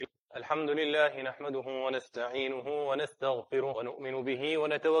الحمد لله نحمده ونستعينه ونستغفره ونؤمن به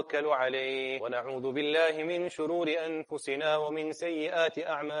ونتوكل عليه ونعوذ بالله من شرور أنفسنا ومن سيئات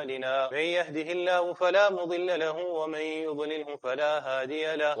أعمالنا من يهده الله فلا مضل له ومن يضلله فلا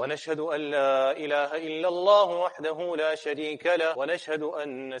هادي له ونشهد أن لا إله إلا الله وحده لا شريك له ونشهد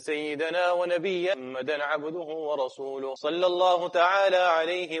أن سيدنا ونبينا محمدا عبده ورسوله صلى الله تعالى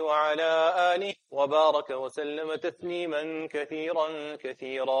عليه وعلى آله وبارك وسلم تسليما كثيرا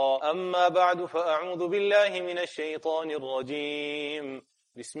كثيرا. أما بعد فأعوذ بالله من الشيطان الرجيم.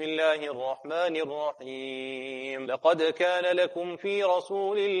 بسم الله الرحمن الرحيم. لقد كان لكم في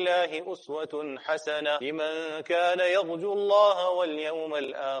رسول الله أسوة حسنة لمن كان يرجو الله واليوم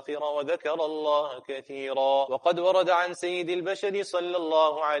الآخر وذكر الله كثيرا. وقد ورد عن سيد البشر صلى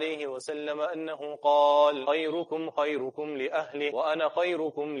الله عليه وسلم أنه قال: خيركم خيركم لأهله وأنا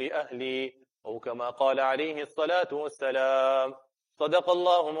خيركم لأهلي، أو كما قال عليه الصلاة والسلام. صدق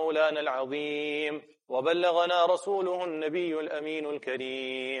الله مولانا العظيم وبلغنا رسوله النبي الأمين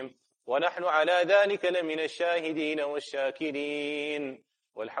الكريم، ونحن على ذلك لمن الشاهدين والشاكرين،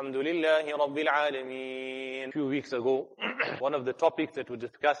 والحمد لله رب العالمين. A few weeks ago, one of the topics that we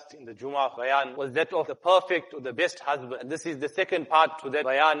discussed in the Jumu'ah Bayan was that of the perfect or the best husband. And this is the second part to that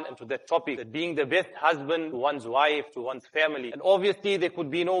Bayan and to that topic, that being the best husband to one's wife, to one's family. And obviously there could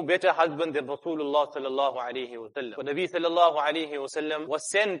be no better husband than Rasulullah sallallahu alayhi wa sallam. For Nabi sallallahu alayhi wa sallam was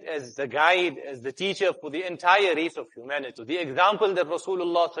sent as the guide, as the teacher for the entire race of humanity. So the example that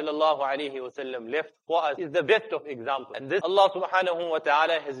Rasulullah sallallahu alayhi wa sallam left for us is the best of examples. And this Allah subhanahu wa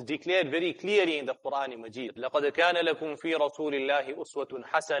ta'ala has declared very clearly in the Quran Majid. لَقَدْ كَانَ لَكُمْ فِي رَسُولِ اللَّهِ أُسْوَةٌ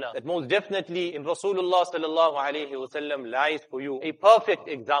حَسَنَةٌ. That most definitely in Rasulullah sallallahu alayhi wa sallam lies for you a perfect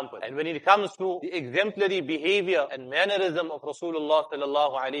example. And when it comes to the exemplary behavior and mannerism of Rasulullah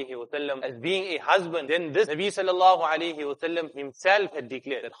sallallahu alayhi wa sallam as being a husband, then this Nabi sallallahu alayhi wa sallam himself had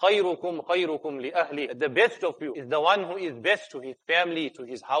declared that خَيْرُكُمْ خَيْرُكُمْ لِأَهْلِ, that the best of you is the one who is best to his family, to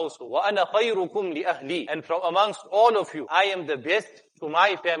his household. وَأَنَا خَيْرُكُمْ لِأَهْلِ, and from amongst all of you, I am the best to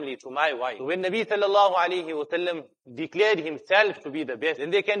my family, to my wife. So when Nabi sallallahu alayhi wa sallam declared himself to be the best, then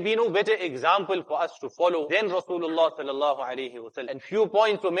there can be no better example for us to follow than Rasulullah sallallahu alayhi wa sallam. And few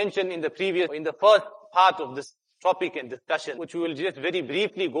points were mentioned in the first part of this topic and discussion, which we will just very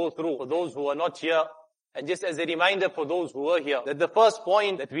briefly go through for those who are not here. And just as a reminder for those who were here, that the first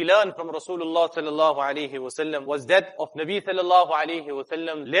point that we learned from Rasulullah sallallahu alayhi wa sallam was that of Nabi sallallahu alayhi wa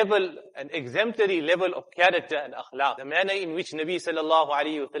sallam level, an exemplary level of character and akhlaq. The manner in which Nabi sallallahu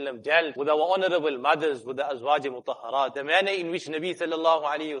alayhi wa sallam dealt with our honorable mothers, with the azwaj mutahharat. The manner in which Nabi sallallahu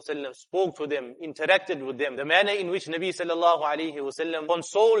alayhi wa sallam spoke to them, interacted with them. The manner in which Nabi sallallahu alayhi wa sallam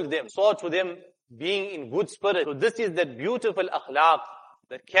consoled them, saw to them being in good spirit. So this is that beautiful akhlaq,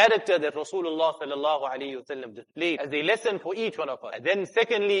 the character that Rasulullah sallallahu alayhi wa sallam displayed as a lesson for each one of us. And then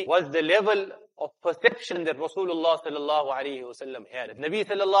secondly was the level of perception that Rasulullah sallallahu alayhi wa sallam had. Nabi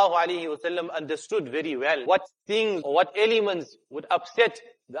sallallahu alayhi wa sallam understood very well what things or what elements would upset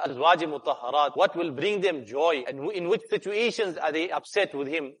the azwaj mutahharat, what will bring them joy, and in which situations are they upset with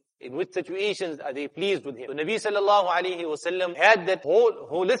him, in which situations are they pleased with him. So Nabi sallallahu alayhi wa sallam had that whole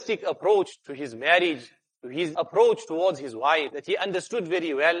holistic approach to his marriage, to his approach towards his wife, that he understood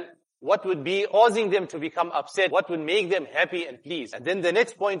very well what would be causing them to become upset, what would make them happy and pleased. And then the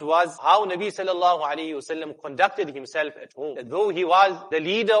next point was how Nabi sallallahu alayhi wa sallam conducted himself at home. That though he was the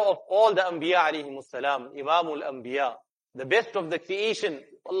leader of all the Anbiya alayhimus salam, Imamul Anbiya, the best of the creation,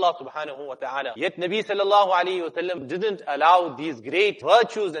 Allah subhanahu wa ta'ala, yet Nabi sallallahu alayhi wa sallam didn't allow these great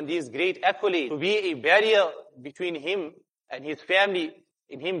virtues and these great accolades to be a barrier between him and his family,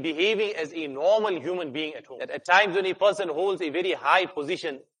 in him behaving as a normal human being at home. That at times when a person holds a very high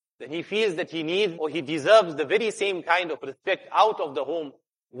position, then he feels that he needs or he deserves the very same kind of respect out of the home,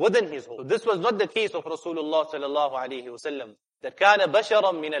 within his home. So this was not the case of Rasulullah sallallahu alayhi wa sallam. That kana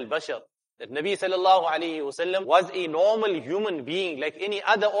basharan min al-bashar. That Nabi sallallahu alayhi wa sallam was a normal human being like any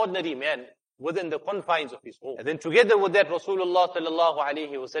other ordinary man within the confines of his home. And then together with that, Rasulullah sallallahu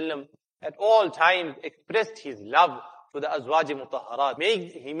alayhi wa sallam at all times expressed his love to the azwaj mutahharat.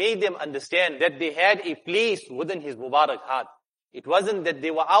 He made them understand that they had a place within his Mubarak heart. It wasn't that they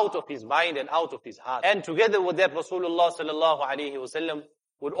were out of his mind and out of his heart. And together with that, Rasulullah sallallahu alayhi wa sallam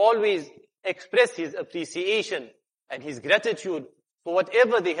would always express his appreciation and his gratitude for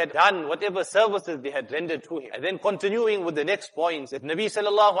whatever they had done, whatever services they had rendered to him. And then continuing with the next points, that Nabi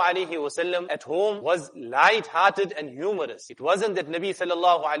sallallahu alayhi wa sallam at home was light-hearted and humorous. It wasn't that Nabi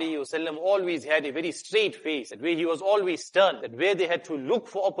sallallahu alayhi wa sallam always had a very straight face, that way he was always stern, that where they had to look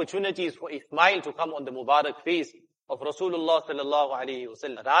for opportunities for a smile to come on the Mubarak face of Rasulullah sallallahu alaihi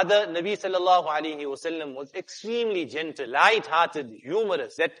wasallam. Rather, Nabi sallallahu alaihi wasallam was extremely gentle, light-hearted,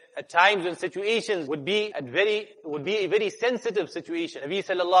 humorous, that at times when situations would be a very sensitive situation, Nabi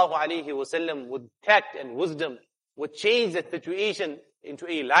sallallahu alaihi wasallam with tact and wisdom would change that situation into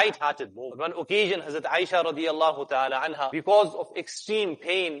a light-hearted moment. On one occasion, Hazrat Aisha radiyallahu ta'ala anha, because of extreme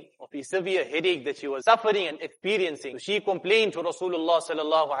pain, of a severe headache that she was suffering and experiencing, she complained to Rasulullah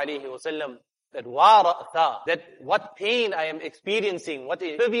sallallahu alaihi wasallam that that what pain I am experiencing, what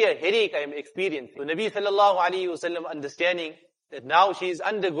a severe headache I am experiencing. So Nabi sallallahu alaihi wasallam, understanding that now she is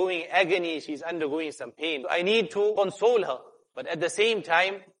undergoing agony, she is undergoing some pain, so I need to console her, but at the same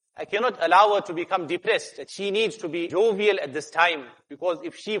time I cannot allow her to become depressed, that she needs to be jovial at this time, because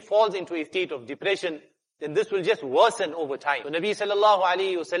if she falls into a state of depression, then this will just worsen over time. So Nabi sallallahu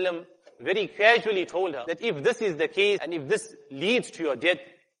alaihi wasallam very casually told her that if this is the case and if this leads to your death,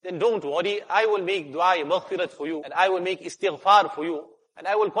 then don't worry, I will make dua maghfirat for you, and I will make istighfar for you, and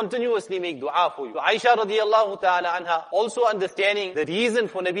I will continuously make dua for you. So Aisha radiyallahu ta'ala anha, also understanding the reason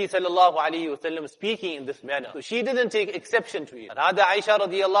for Nabi sallallahu alayhi wasallam speaking in this manner, so she didn't take exception to it. Rather, Aisha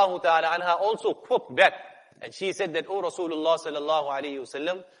radiyallahu ta'ala anha also spoke back, and she said that, "O Rasulullah sallallahu alayhi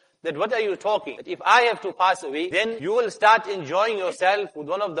wasallam, that what are you talking? That if I have to pass away, then you will start enjoying yourself with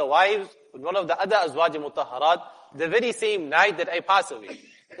one of the wives, with one of the other azwaj mutahharat, the very same night that I pass away.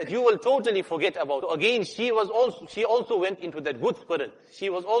 That you will totally forget about." So again, she also went into that good spirit. She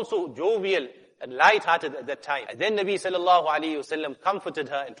was also jovial and light-hearted at that time. And then Nabi sallallahu alayhi wasallam comforted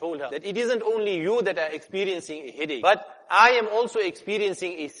her and told her that it isn't only you that are experiencing a headache, but I am also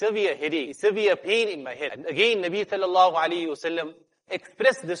experiencing a severe headache, a severe pain in my head. And again, Nabi sallallahu alayhi wasallam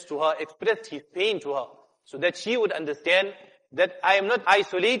expressed this to her, expressed his pain to her, so that she would understand that I am not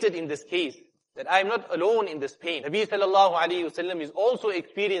isolated in this case, that I am not alone in this pain. Nabi sallallahu alayhi wasallam is also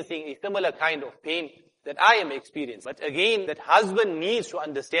experiencing a similar kind of pain that I am experiencing. But again, that husband needs to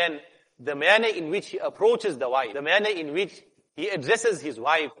understand the manner in which he approaches the wife, the manner in which he addresses his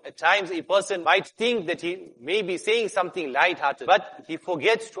wife. At times a person might think that he may be saying something light-hearted, but he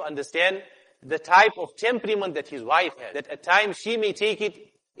forgets to understand the type of temperament that his wife has. That at times she may take it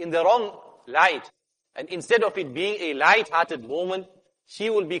in the wrong light, and instead of it being a light-hearted moment, she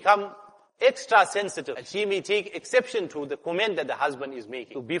will become extra sensitive, and she may take exception to the comment that the husband is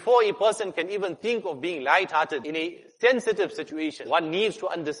making. So before a person can even think of being light-hearted in a sensitive situation, one needs to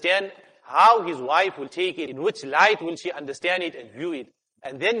understand how his wife will take it, in which light will she understand it and view it,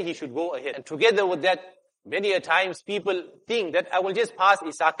 and then he should go ahead. And together with that, many a times people think that I will just pass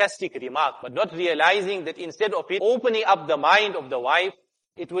a sarcastic remark, but not realizing that instead of it opening up the mind of the wife,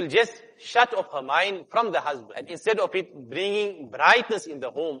 it will just shut off her mind from the husband. And instead of it bringing brightness in the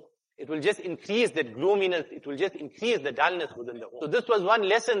home, it will just increase that gloominess, it will just increase the dullness within the home. So this was one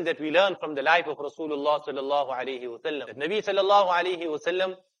lesson that we learned from the life of Rasulullah sallallahu alayhi wasallam. That Nabi sallallahu alayhi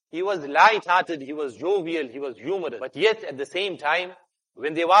wasallam, he was light-hearted, he was jovial, he was humorous. But yet at the same time,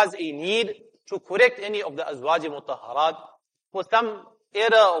 when there was a need to correct any of the azwaj mutahharat for some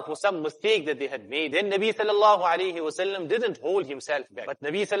error or for some mistake that they had made, then Nabi sallallahu alayhi wasallam didn't hold himself back. But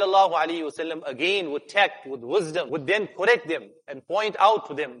Nabi sallallahu alayhi wasallam again with tact, with wisdom, would then correct them and point out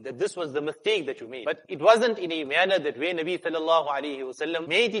to them that this was the mistake that you made. But it wasn't in a manner that where Nabi sallallahu alayhi wasallam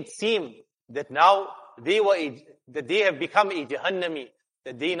made it seem that now that they have become a Jahannami,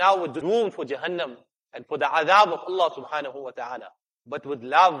 that they now were doomed for Jahannam and for the adhab of Allah subhanahu wa ta'ala. But with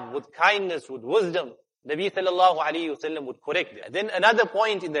love, with kindness, with wisdom, Nabi sallallahu alayhi wasallam would correct them. Then another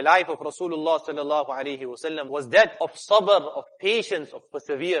point in the life of Rasulullah sallallahu alayhi wasallam was that of sabr, of patience, of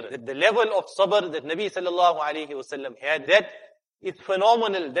perseverance. That the level of sabr that Nabi sallallahu alayhi wasallam had, that is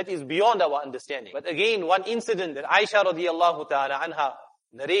phenomenal, that is beyond our understanding. But again, one incident that Aisha radiyallahu ta'ala anha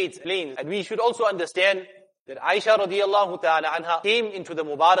narrates, explains, and we should also understand that Aisha radiyallahu ta'ala anha came into the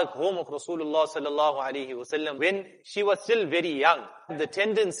Mubarak home of Rasulullah sallallahu alayhi wasallam when she was still very young. The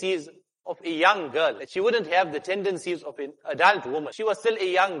tendencies of a young girl, that she wouldn't have the tendencies of an adult woman. She was still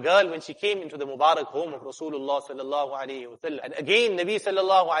a young girl when she came into the Mubarak home of Rasulullah sallallahu alayhi wasallam. And again, Nabi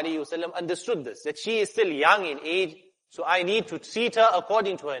sallallahu alayhi wasallam understood this, that she is still young in age, so I need to treat her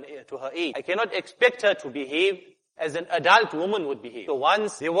according to her age. I cannot expect her to behave as an adult woman would behave. So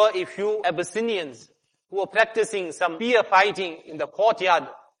once there were a few Abyssinians who were practicing some spear fighting in the courtyard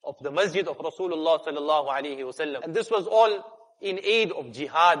of the masjid of Rasulullah sallallahu alayhi wasallam. And this was all in aid of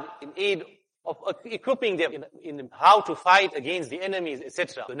jihad, in aid of equipping them in how to fight against the enemies,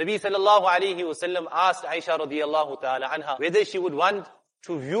 etc. So Nabi sallallahu alayhi wasallam asked Aisha radiyallahu ta'ala anha whether she would want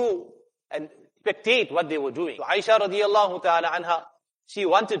to view and spectate what they were doing. So Aisha radiyallahu ta'ala anha, she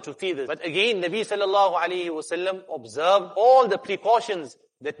wanted to see this. But again, Nabi sallallahu alayhi wasallam observed all the precautions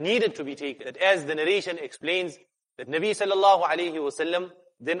that needed to be taken. That as the narration explains, that Nabi sallallahu alayhi wasallam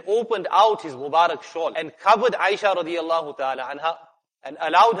then opened out his Mubarak shawl and covered Aisha radiallahu ta'ala anha and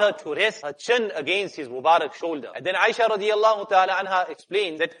allowed her to rest her chin against his Mubarak shoulder. And then Aisha radiallahu ta'ala anha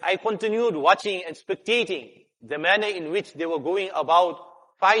explained that I continued watching and spectating the manner in which they were going about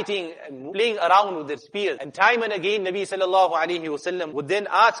fighting and playing around with their spears. And time and again Nabi sallallahu alayhi wasallam would then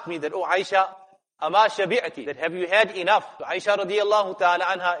ask me that, oh Aisha, ama shabi'ati, that have you had enough? So Aisha radiallahu ta'ala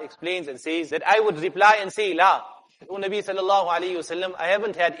anha explains and says that I would reply and say, la, oh Nabi sallallahu alayhi wasallam, I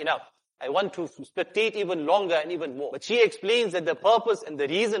haven't had enough. I want to spectate even longer and even more. But she explains that the purpose and the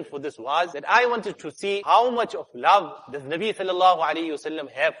reason for this was that I wanted to see how much of love does Nabi sallallahu alayhi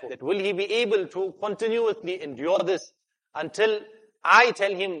wasallam have for, that will he be able to continuously endure this until I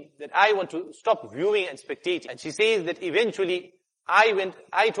tell him that I want to stop viewing and spectating. And she says that eventually I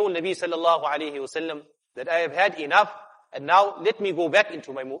told Nabi sallallahu alayhi wasallam that I have had enough and now let me go back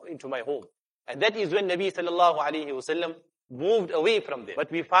into my home. And that is when Nabi sallallahu alayhi wasallam moved away from there.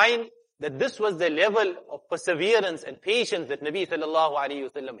 But we find that this was the level of perseverance and patience that Nabi sallallahu alayhi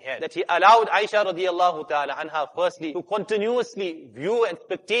wasallam had. That he allowed Aisha radiallahu ta'ala anha firstly to continuously view and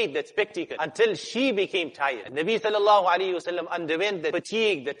spectate that spectacle until she became tired. And Nabi sallallahu alayhi wasallam underwent the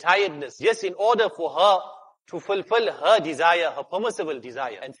fatigue, the tiredness, just in order for her to fulfill her desire, her permissible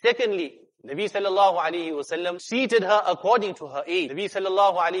desire. And secondly, Nabi sallallahu alayhi wasallam treated her according to her age. Nabi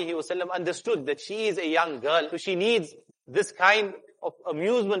sallallahu alayhi wasallam understood that she is a young girl, so she needs this kind of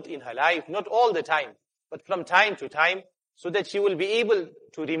amusement in her life, not all the time, but from time to time, so that she will be able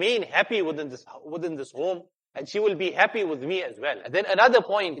to remain happy within this home, and she will be happy with me as well. And then another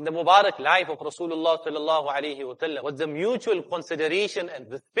point in the Mubarak life of Rasulullah sallallahu alayhi wasallam was the mutual consideration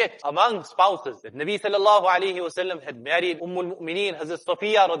and respect among spouses. That Nabi sallallahu alayhi wasallam had married Ummul-Mu'mineen Hazrat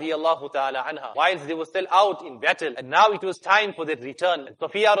Safiya radiyallahu ta'ala anha whilst they were still out in battle, and now it was time for their return. And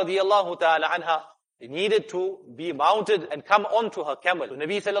Safiya radiyallahu ta'ala anha needed to be mounted and come onto her camel. So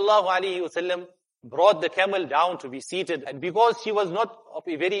Nabi sallallahu alayhi wasallam brought the camel down to be seated, and because she was not of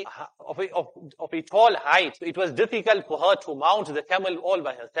a tall height, so it was difficult for her to mount the camel all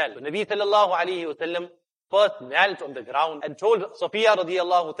by herself. So Nabi sallallahu alayhi wasallam first knelt on the ground and told Safiya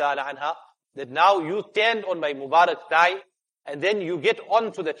radiyallahu ta'ala anha that now you stand on my Mubarak thigh and then you get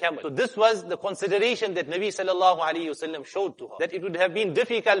onto the camel. So this was the consideration that Nabi sallallahu alayhi wasallam showed to her, that it would have been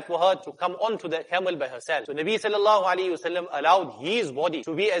difficult for her to come onto the camel by herself. So Nabi sallallahu alayhi wasallam allowed his body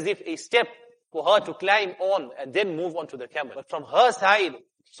to be as if a step for her to climb on and then move onto the camel. But from her side,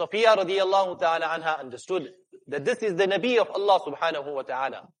 Safiya radiyallahu ta'ala anha understood that this is the Nabi of Allah subhanahu wa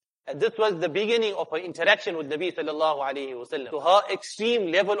ta'ala. And this was the beginning of her interaction with Nabi sallallahu alayhi wasallam. So her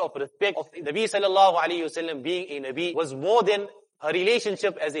extreme level of respect of Nabi sallallahu alayhi wasallam being a Nabi was more than her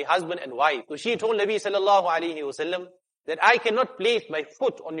relationship as a husband and wife. So she told Nabi sallallahu alayhi wasallam that I cannot place my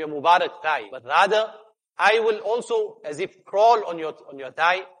foot on your Mubarak thigh, but rather I will also as if crawl on your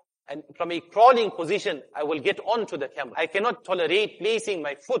thigh, and from a crawling position I will get onto the camel. I cannot tolerate placing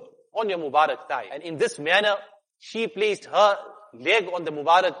my foot on your Mubarak thigh. And in this manner, she placed her leg on the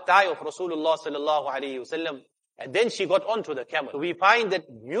Mubarak thigh of Rasulullah sallallahu alayhi wasallam, and then she got onto the camel. So we find that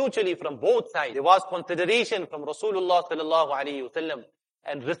mutually from both sides, there was consideration from Rasulullah sallallahu alayhi wasallam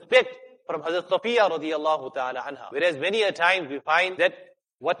and respect from Hazrat Safiya radiyallahu ta'ala anha. Whereas many a times we find that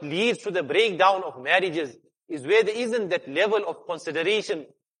what leads to the breakdown of marriages is where there isn't that level of consideration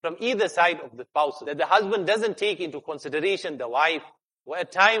from either side of the spouse. That the husband doesn't take into consideration the wife, or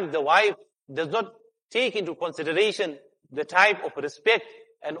at times the wife does not take into consideration the type of respect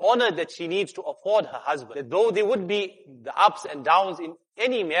and honor that she needs to afford her husband. That though there would be the ups and downs in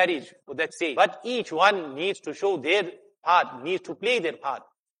any marriage, for that sake, but each one needs to show their part, needs to play their part.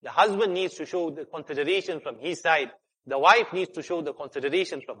 The husband needs to show the consideration from his side. The wife needs to show the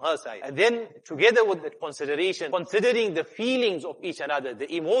consideration from her side. And then, together with that consideration, considering the feelings of each another,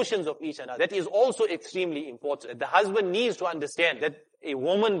 the emotions of each another, that is also extremely important. The husband needs to understand that a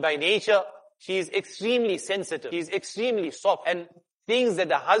woman by nature, she is extremely sensitive, she is extremely soft, and things that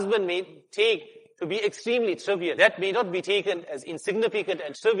the husband may take to be extremely trivial, that may not be taken as insignificant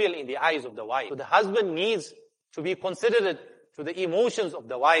and trivial in the eyes of the wife. So the husband needs to be considerate to the emotions of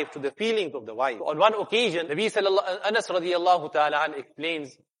the wife, to the feelings of the wife. On one occasion, Anas radiyallahu ta'ala an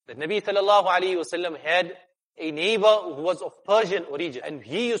explains that Nabi sallallahu alayhi wasallam had a neighbor who was of Persian origin, and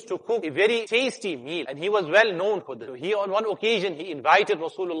he used to cook a very tasty meal, and he was well known for this. So on one occasion, he invited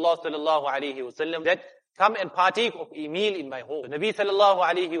Rasulullah sallallahu alayhi wasallam that come and partake of a meal in my home. So Nabi sallallahu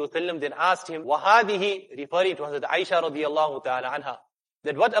alayhi wasallam then asked him, وَهَذِهِ, referring to Hazrat Aisha radiyallahu ta'ala anha,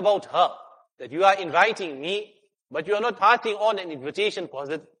 that what about her? That you are inviting me, but you are not passing on an invitation for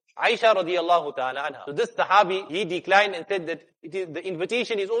Hazrat Aisha radiallahu ta'ala anha. So this Sahabi, he declined and said that the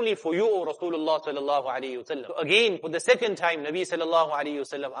invitation is only for you, O Rasulullah sallallahu alayhi wa sallam. So again, for the second time, Nabi sallallahu alayhi wa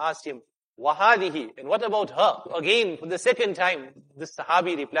sallam asked him, وَهَذِهِ, and what about her? So again, for the second time, this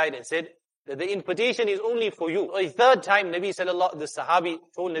Sahabi replied and said that the invitation is only for you. So a third time, the Sahabi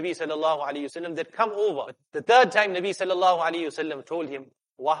told Nabi sallallahu alayhi wa sallam that come over. The third time, Nabi sallallahu alayhi wa sallam told him,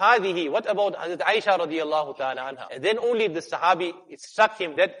 وَهَذِهِ, what about Hazrat Aisha radiallahu ta'ala anha? And then only the Sahabi, it struck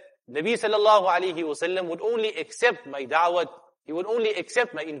him that Nabi sallallahu alayhi wa sallam would only accept my da'wat, he would only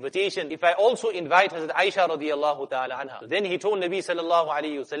accept my invitation if I also invite Hazrat Aisha radiallahu ta'ala anha. So then he told Nabi sallallahu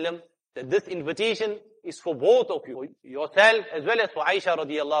alayhi wa sallam that this invitation is for both of you, yourself as well as for Aisha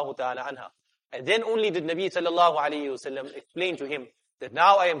radiallahu ta'ala anha. And then only did Nabi sallallahu alayhi wa sallam explain to him that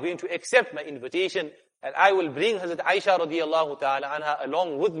now I am going to accept my invitation and I will bring Hazrat Aisha radiallahu ta'ala anha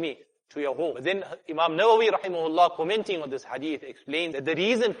along with me to your home. But then Imam Nawawi rahimahullah, commenting on this hadith, explained that the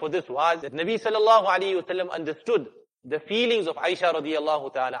reason for this was that Nabi sallallahu alayhi wa sallam understood the feelings of Aisha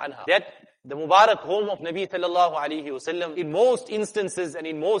radiallahu ta'ala anha. That the Mubarak home of Nabi sallallahu alayhi wa sallam, in most instances and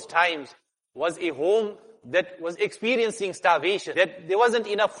in most times, was a home that was experiencing starvation. That there wasn't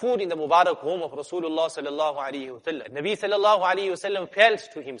enough food in the Mubarak home of Rasulullah sallallahu alayhi wa sallam. Nabi sallallahu alayhi wa sallam felt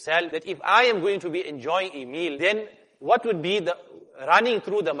to himself that if I am going to be enjoying a meal, then what would be the running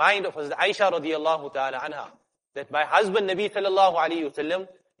through the mind of Hazrat Aisha radiallahu ta'ala anha? That my husband Nabi sallallahu alayhi wa sallam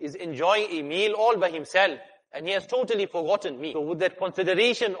is enjoying a meal all by himself and he has totally forgotten me. So with that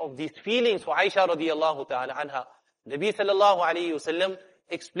consideration of these feelings for Aisha radiallahu ta'ala anha, Nabi sallallahu alayhi wa sallam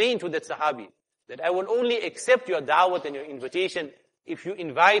explained to that Sahabi that I will only accept your da'wat and your invitation if you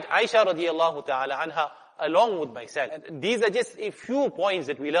invite Aisha radiallahu ta'ala anha along with myself. And these are just a few points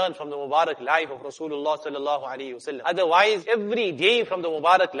that we learn from the Mubarak life of Rasulullah sallallahu alayhi wa sallam. Otherwise, every day from the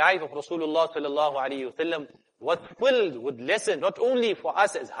Mubarak life of Rasulullah sallallahu alayhi wa sallam was filled with lessons, not only for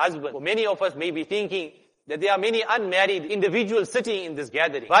us as husbands. For many of us may be thinking that there are many unmarried individuals sitting in this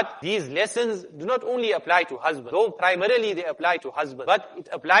gathering. But these lessons do not only apply to husbands, though primarily they apply to husbands, but it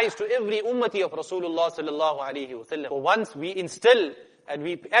applies to every ummati of Rasulullah sallallahu alayhi wa sallam. For once we instill and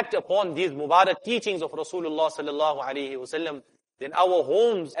we act upon these Mubarak teachings of Rasulullah sallallahu alayhi wa sallam, then our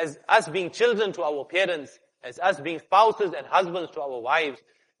homes, as us being children to our parents, as us being spouses and husbands to our wives,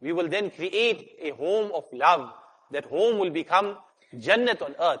 we will then create a home of love. That home will become Jannat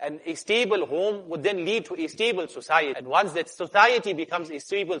on earth. And a stable home would then lead to a stable society. And once that society becomes a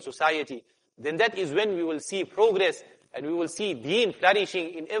stable society, then that is when we will see progress and we will see deen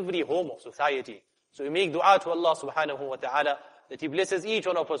flourishing in every home of society. So we make dua to Allah subhanahu wa ta'ala that He blesses each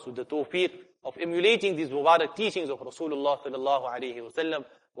one of us with the tawfiq of emulating these Mubarak teachings of Rasulullah sallallahu alayhi wa sallam.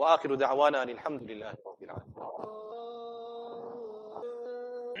 Wa akhiru da'wana alhamdulillahi rabbil alamin.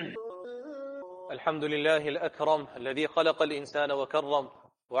 الحمد لله الأكرم الذي خلق الإنسان وكرم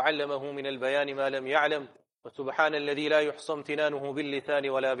وعلمه من البيان ما لم يعلم وسبحان الذي لا يحصى امتنانه باللسان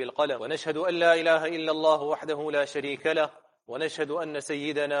ولا بالقلم ونشهد أن لا إله إلا الله وحده لا شريك له ونشهد أن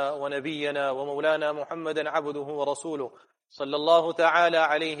سيدنا ونبينا ومولانا محمدا عبده ورسوله صلى الله تعالى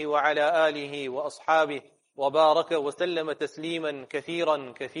عليه وعلى آله وأصحابه وبارك وسلم تسليما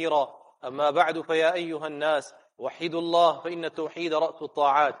كثيرا كثيرا أما بعد فيا أيها الناس وحدوا الله فإن التوحيد رأس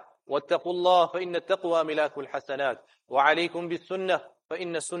الطاعات واتقوا الله فإن التقوى ملاك الحسنات وعليكم بالسنة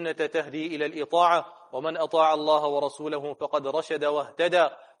فإن السنة تهدي إلى الإطاعة ومن أطاع الله ورسوله فقد رشد واهتدى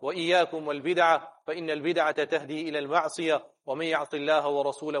وإياكم والبدعة فإن البدعة تهدي إلى المعصية ومن يعص الله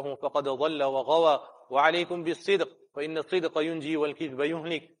ورسوله فقد ضل وغوى وعليكم بالصدق فإن الصدق ينجي والكذب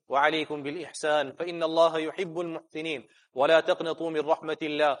يهلك وعليكم بالإحسان فإن الله يحب المحسنين ولا تقنطوا من رحمة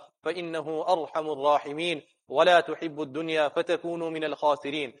الله فإنه أرحم الراحمين ولا تحب الدنيا فتكونوا من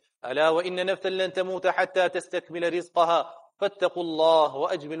الخاسرين ألا وإن نفسا لن تموت حتى تستكمل رزقها فاتقوا الله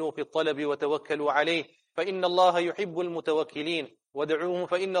وأجملوا في الطلب وتوكلوا عليه فإن الله يحب المتوكلين وادعوه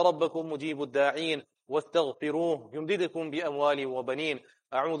فإن ربكم مجيب الداعين واستغفروه يمددكم بأموال وبنين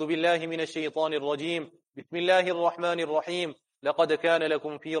أعوذ بالله من الشيطان الرجيم بسم الله الرحمن الرحيم لقد كان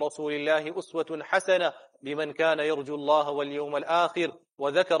لكم في رسول الله أسوة حسنة لمن كان يرجو الله واليوم الآخر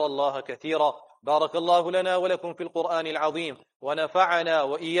وذكر الله كثيرا بارك الله لنا ولكم في القرآن العظيم ونفعنا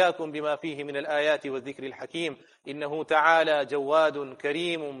وإياكم بما فيه من الآيات والذكر الحكيم إنه تعالى جواد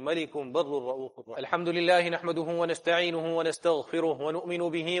كريم ملك بر رؤوف الحمد لله نحمده ونستعينه ونستغفره ونؤمن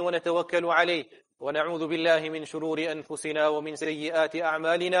به ونتوكل عليه ونعوذ بالله من شرور أنفسنا ومن سيئات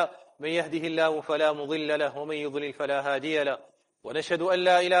أعمالنا من يهده الله فلا مضل له ومن يضلل فلا هادي له ونشهد أن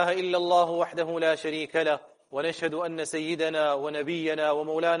لا إله إلا الله وحده لا شريك له ونشهد أن سيدنا ونبينا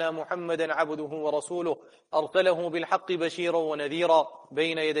ومولانا محمدا عبده ورسوله أرسله بالحق بشيرا ونذيرا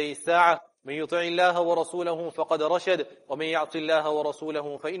بين يدي الساعة. من يطع الله ورسوله فقد رشد، ومن يعص الله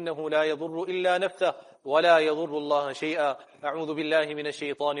ورسوله فإنه لا يضر إلا نفسه ولا يضر الله شيئا. أعوذ بالله من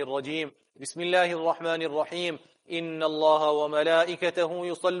الشيطان الرجيم. بسم الله الرحمن الرحيم. إن الله وملائكته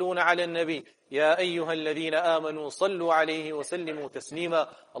يصلون على النبي يا أيها الذين آمنوا صلوا عليه وسلموا تسليما.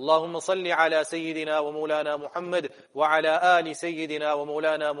 اللهم صل على سيدنا ومولانا محمد وعلى آل سيدنا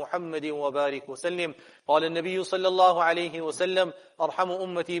ومولانا محمد وبارك وسلم. قال النبي صلى الله عليه وسلم: أرحم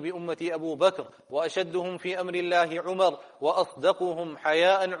أمتي بأمتي أبو بكر، وأشدهم في أمر الله عمر، وأصدقهم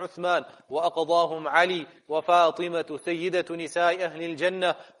حياء عثمان، وأقضاهم علي، وفاطمة سيدة نساء أهل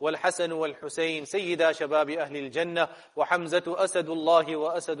الجنة، والحسن والحسين سيدا شباب أهل الجنة، وحمزة أسد الله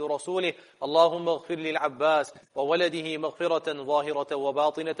وأسد رسوله. اللهم اغفر للعباس وولده مغفرة ظاهرة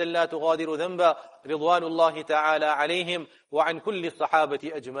وباطنة لا تغادر ذنبا، رضوان الله تعالى عليهم وعن كل الصحابة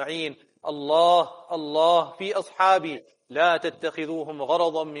أجمعين. الله الله في أصحابي لا تتخذوهم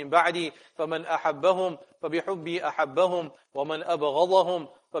غرضا من بعدي، فمن أحبهم فبحبي أحبهم، ومن أبغضهم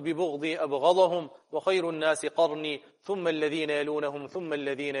فببغضي أبغضهم، وخير الناس قرني ثم الذين يلونهم ثم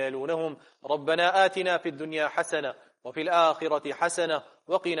الذين يلونهم. ربنا آتنا في الدنيا حسنة وفي الآخرة حسنة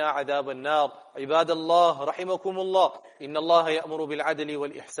وقنا عذاب النار. عباد الله رحمكم الله، إن الله يأمر بالعدل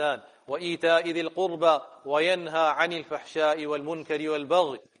والإحسان وإيتاء ذي القربى وينهى عن الفحشاء والمنكر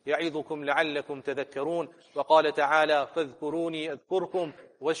والبغي، يعظكم لعلكم تذكرون. وقال تعالى: فاذكروني أذكركم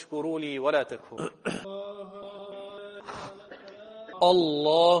واشكروا لي ولا تكفرون.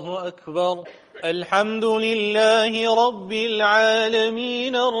 الله أكبر. الحمد لله رب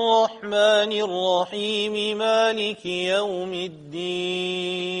العالمين الرحمن الرحيم مالك يوم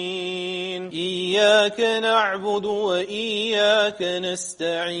الدين. إياك نعبد وإياك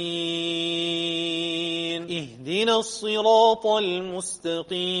نستعين. اهدنا الصراط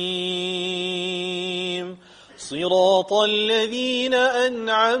المستقيم، صراط الذين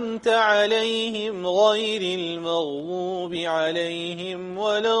أنعمت عليهم غير المغضوب عليهم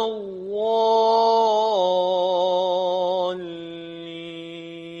ولا الضالين.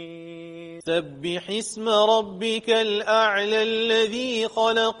 سبح اسم ربك الأعلى الذي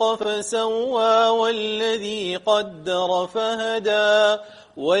خلق فسوى والذي قدر فهدى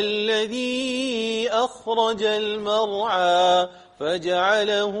والذي أخرج المرعى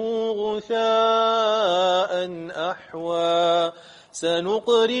فجعله غثاء أحوى.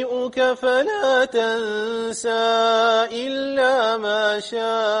 سنقرئك فلا تنسى إلا ما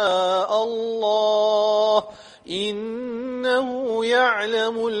شاء الله، إنه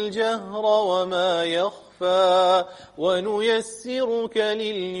يعلم الجهر وما يخفى، ونيسرك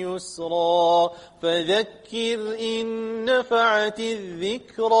لليسرى فذكر إن نفعت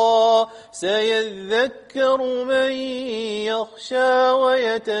الذكرى. سيذكر من يخشى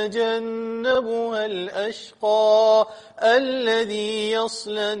ويتجنبها الأشقى الذي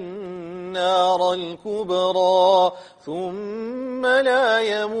يصلى النار الكبرى ثم لا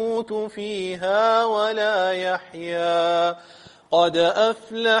يموت فيها ولا يحيا. قد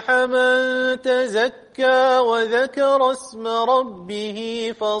أفلح من تزكى وذكر اسم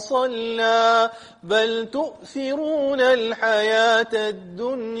ربه فصلى. بل تؤثرون الحياة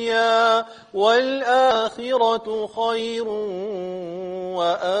الدنيا والآخرة خير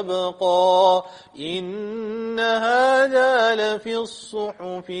وأبقى. إن هذا لفي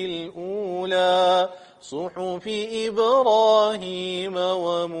الصحف الأولى، صحف إبراهيم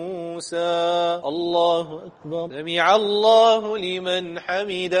وموسى. الله أكبر. سمع الله لمن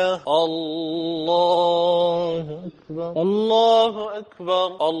حمده. الله أكبر. الله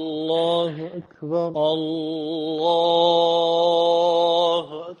أكبر. الله أكبر. الله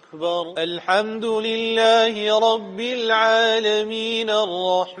أكبر. الحمد لله رب العالمين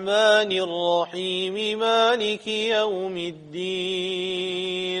الرحمن الرحيم مالك يوم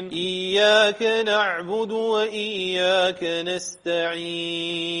الدين. إياك نعبد وإياك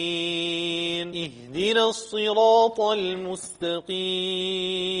نستعين. اهدنا الصراط المستقيم،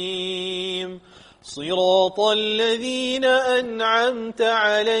 صراط الذين أنعمت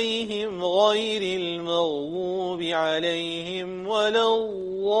عليهم غير المغضوب عليهم ولا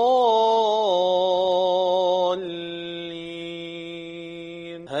الضالين.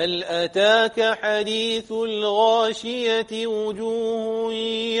 هل أتاك حديث الغاشية؟ وجوه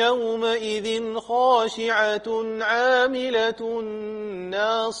يومئذ خاشعة عاملة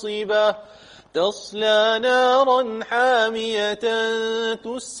ناصبة تصلى نارا حامية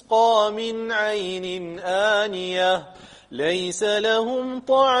تسقى من عين آنية ليس لهم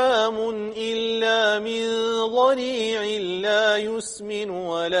طعام إلا من ضريع لا يسمن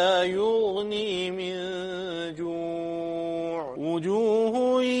ولا يغني من جوع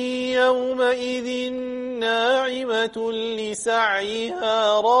وجوه يومئذ ناعمة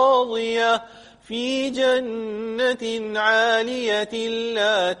لسعيها راضية في جنة عالية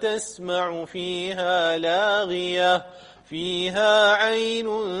لا تسمع فيها لاغية فيها عين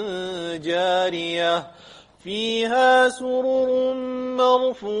جارية فيها سرر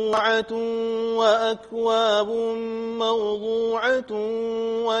مرفوعة وأكواب موضوعة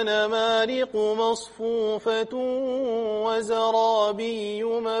ونمارق مصفوفة وزرابي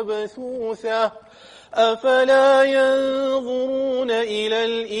مبثوثة أفلا ينظرون إلى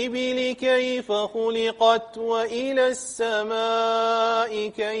الإبل كيف خلقت وإلى السماء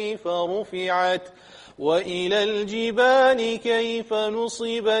كيف رفعت وإلى الجبال كيف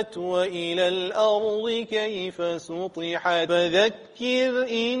نصبت وإلى الأرض كيف سطحت فذكر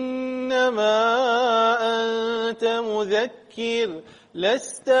إنما أنت مذكر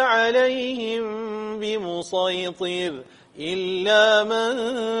لست عليهم بمسيطر إلا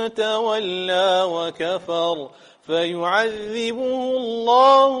من تولى وكفر فيعذبه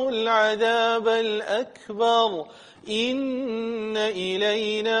الله العذاب الأكبر إن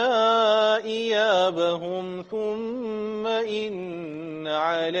إلينا إيابهم ثم إن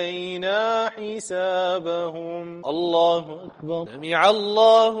علينا حسابهم الله أكبر سمع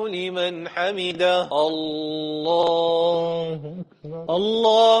الله لمن حمده الله أكبر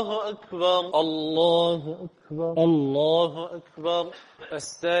الله أكبر الله أكبر الله أكبر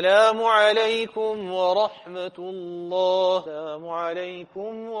السلام عليكم ورحمة الله السلام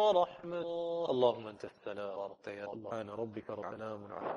عليكم ورحمة الله اللهم أنت السلام ورحمة الله سبحان ربك رب العالمين